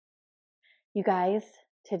You guys,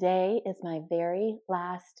 today is my very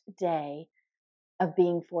last day of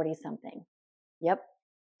being 40 something. Yep,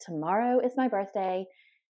 tomorrow is my birthday,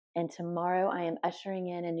 and tomorrow I am ushering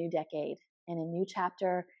in a new decade and a new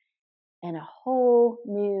chapter and a whole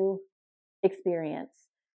new experience.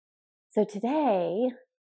 So today,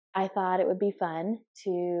 I thought it would be fun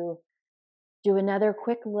to do another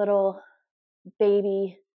quick little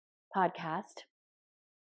baby podcast,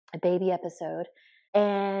 a baby episode.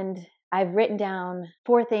 And I've written down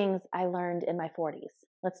 4 things I learned in my 40s.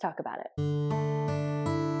 Let's talk about it.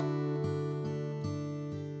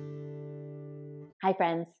 Hi,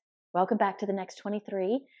 friends. Welcome back to the Next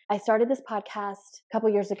 23. I started this podcast a couple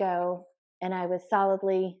years ago, and I was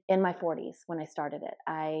solidly in my 40s when I started it.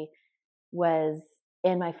 I was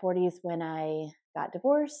in my 40s when I got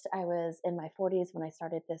divorced. I was in my 40s when I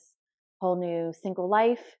started this whole new single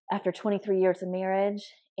life after 23 years of marriage.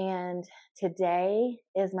 And today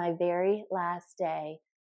is my very last day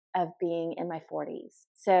of being in my 40s.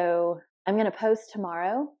 So I'm going to post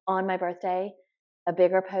tomorrow on my birthday a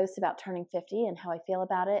bigger post about turning 50 and how I feel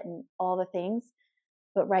about it and all the things.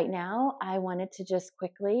 But right now, I wanted to just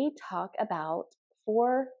quickly talk about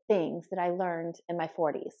 4 things that I learned in my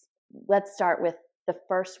 40s. Let's start with the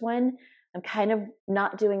first one. I'm kind of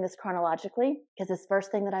not doing this chronologically because this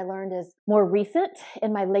first thing that I learned is more recent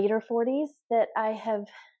in my later 40s that I have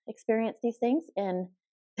experienced these things. And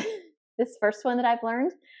this first one that I've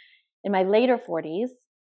learned in my later 40s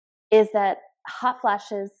is that hot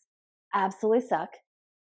flashes absolutely suck.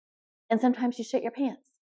 And sometimes you shit your pants.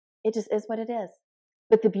 It just is what it is.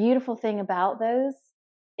 But the beautiful thing about those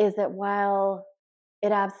is that while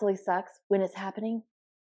it absolutely sucks when it's happening,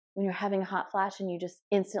 when you're having a hot flash and you just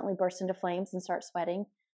instantly burst into flames and start sweating,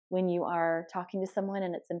 when you are talking to someone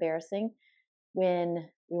and it's embarrassing, when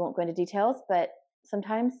we won't go into details, but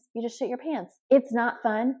sometimes you just shit your pants. It's not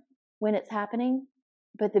fun when it's happening.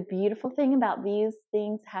 But the beautiful thing about these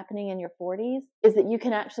things happening in your 40s is that you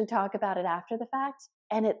can actually talk about it after the fact,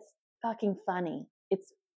 and it's fucking funny.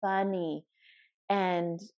 It's funny.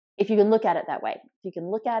 And if you can look at it that way, if you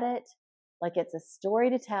can look at it like it's a story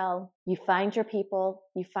to tell, you find your people,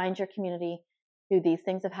 you find your community who these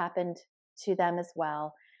things have happened to them as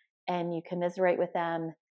well, and you commiserate with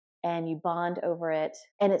them and you bond over it,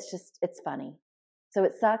 and it's funny. So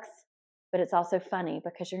it sucks, but it's also funny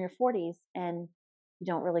because you're in your 40s and you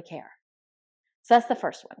don't really care. So that's the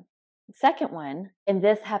first one. The second one, and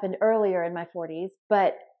this happened earlier in my 40s,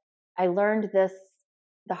 but I learned this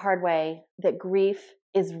the hard way, that grief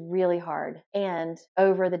is really hard. And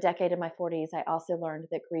over the decade of my 40s, I also learned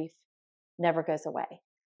that grief never goes away.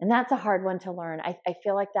 And that's a hard one to learn. I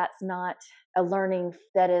feel like that's not a learning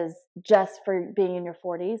that is just for being in your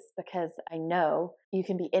 40s, because I know you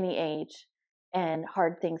can be any age and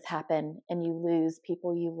hard things happen and you lose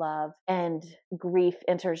people you love, and grief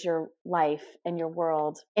enters your life and your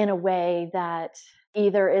world in a way that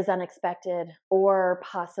either is unexpected or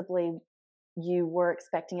possibly you were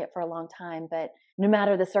expecting it for a long time. But no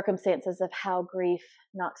matter the circumstances of how grief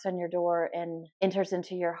knocks on your door and enters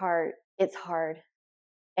into your heart, it's hard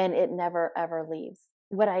and it never ever leaves.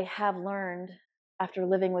 What I have learned after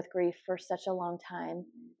living with grief for such a long time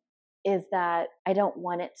is that I don't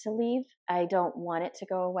want it to leave. I don't want it to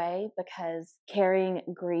go away, because carrying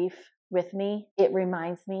grief with me, it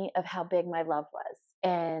reminds me of how big my love was.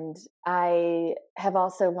 And I have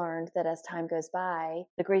also learned that as time goes by,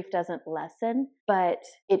 the grief doesn't lessen, but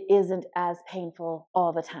it isn't as painful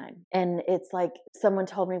all the time. And it's like someone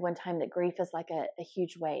told me one time that grief is like a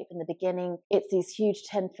huge wave. In the beginning, it's these huge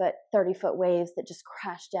 10-foot, 30-foot waves that just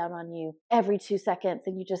crash down on you every 2 seconds,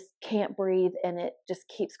 and you just can't breathe, and it just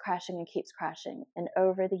keeps crashing and keeps crashing. And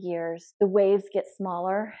over the years, the waves get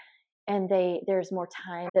smaller and there's more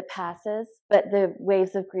time that passes, but the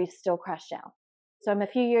waves of grief still crash down. So I'm a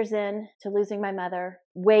few years in to losing my mother.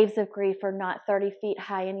 Waves of grief are not 30 feet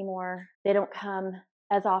high anymore. They don't come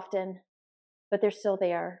as often, but they're still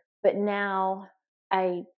there. But now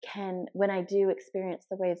I can, when I do experience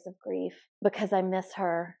the waves of grief, because I miss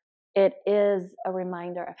her, it is a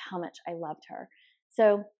reminder of how much I loved her.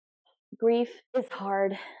 So grief is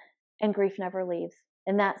hard and grief never leaves.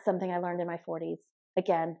 And that's something I learned in my 40s.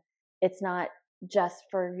 Again, it's not just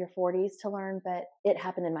for your 40s to learn, but it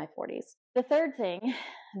happened in my 40s. The third thing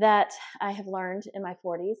that I have learned in my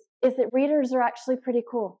 40s is that readers are actually pretty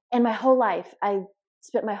cool. And my whole life, I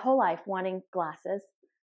spent my whole life wanting glasses,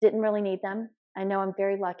 didn't really need them. I know I'm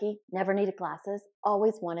very lucky, never needed glasses,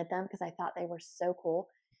 always wanted them because I thought they were so cool.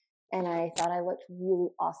 And I thought I looked really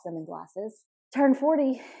awesome in glasses. Turned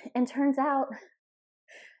 40 and turns out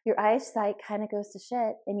your eyesight kind of goes to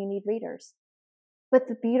shit and you need readers. But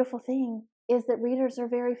the beautiful thing is that readers are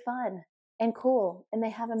very fun and cool, and they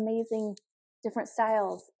have amazing different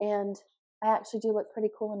styles, and I actually do look pretty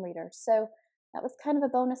cool in readers. So that was kind of a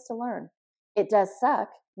bonus to learn. It does suck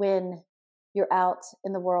when you're out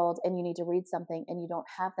in the world and you need to read something and you don't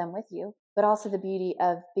have them with you. But also the beauty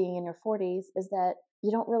of being in your 40s is that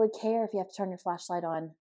you don't really care if you have to turn your flashlight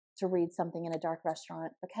on to read something in a dark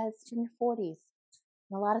restaurant, because you're in your 40s.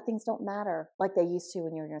 And a lot of things don't matter like they used to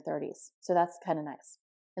when you're in your 30s. So that's kind of nice.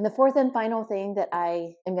 And the fourth and final thing that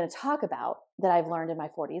I am going to talk about that I've learned in my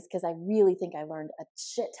 40s, because I really think I learned a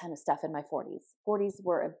shit ton of stuff in my 40s. 40s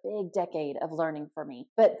were a big decade of learning for me.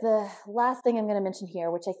 But the last thing I'm going to mention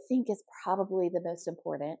here, which I think is probably the most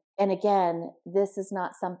important, and again, this is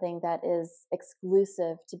not something that is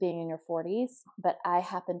exclusive to being in your 40s, but I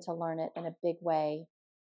happen to learn it in a big way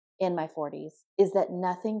in my 40s, is that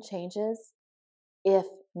nothing changes if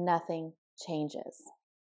nothing changes.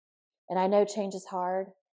 And I know change is hard,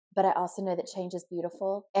 but I also know that change is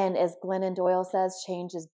beautiful. And as Glennon Doyle says,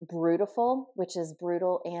 change is brutal, which is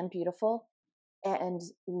brutal and beautiful. And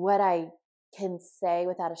what I can say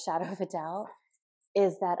without a shadow of a doubt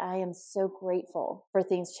is that I am so grateful for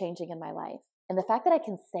things changing in my life. And the fact that I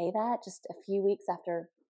can say that just a few weeks after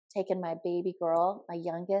taking my baby girl, my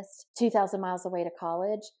youngest, 2,000 miles away to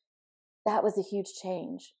college, that was a huge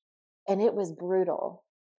change. And it was brutal,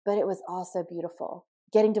 but it was also beautiful.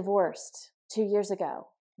 Getting divorced 2 years ago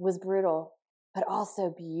was brutal, but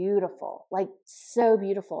also beautiful, like so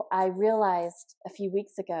beautiful. I realized a few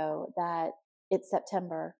weeks ago that it's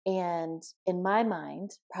September, and in my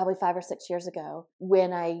mind, probably 5 or 6 years ago,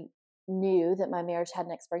 when I knew that my marriage had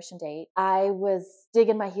an expiration date, I was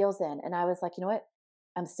digging my heels in, and I was like, you know what?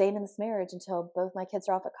 I'm staying in this marriage until both my kids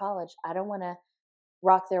are off at college. I don't want to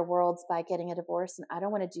rock their worlds by getting a divorce, and I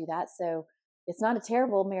don't want to do that. So it's not a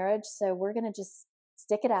terrible marriage, so we're going to just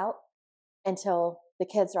stick it out until the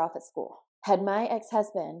kids are off at school. Had my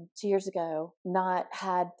ex-husband 2 years ago not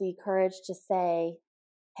had the courage to say,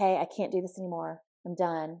 hey, I can't do this anymore, I'm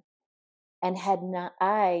done, and had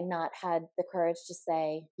I not had the courage to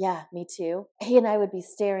say, yeah, me too, he and I would be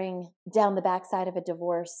staring down the backside of a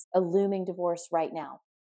divorce, a looming divorce right now,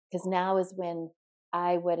 because now is when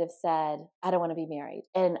I would have said, I don't want to be married.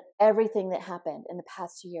 And everything that happened in the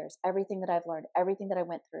past 2 years, everything that I've learned, everything that I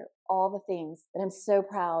went through, all the things that I'm so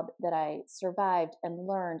proud that I survived and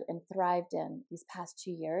learned and thrived in these past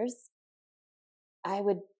 2 years, I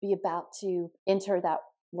would be about to enter that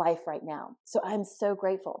life right now. So I'm so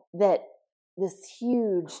grateful that this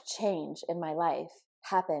huge change in my life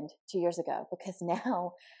happened 2 years ago, because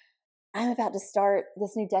now I'm about to start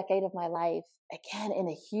this new decade of my life again in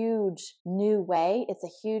a huge new way. It's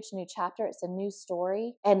a huge new chapter. It's a new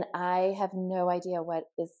story. And I have no idea what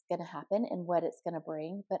is going to happen and what it's going to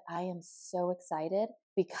bring. But I am so excited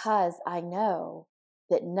because I know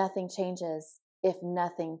that nothing changes if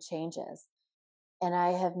nothing changes. And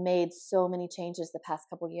I have made so many changes the past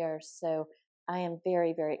couple of years. So I am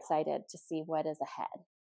very, very excited to see what is ahead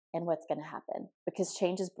and what's going to happen, because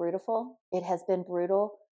change is brutal. It has been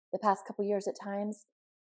brutal the past couple years at times,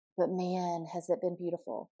 but man, has it been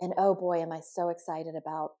beautiful. And oh boy, am I so excited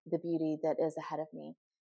about the beauty that is ahead of me.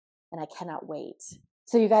 And I cannot wait.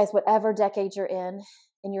 So you guys, whatever decade you're in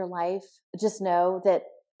your life, just know that,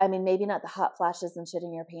 I mean, maybe not the hot flashes and shit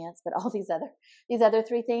in your pants, but all these other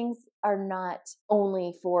three things are not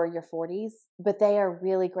only for your 40s, but they are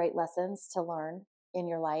really great lessons to learn in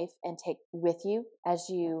your life and take with you as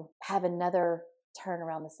you have another turn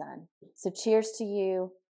around the sun. So cheers to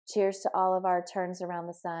you. Cheers to all of our turns around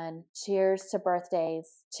the sun. Cheers to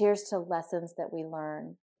birthdays. Cheers to lessons that we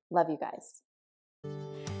learn. Love you guys.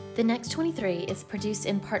 The Next 23 is produced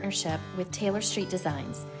in partnership with Taylor Street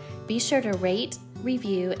Designs. Be sure to rate,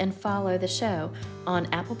 review, and follow the show on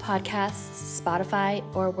Apple Podcasts, Spotify,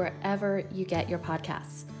 or wherever you get your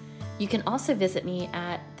podcasts. You can also visit me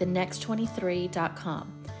at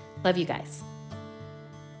thenext23.com. Love you guys.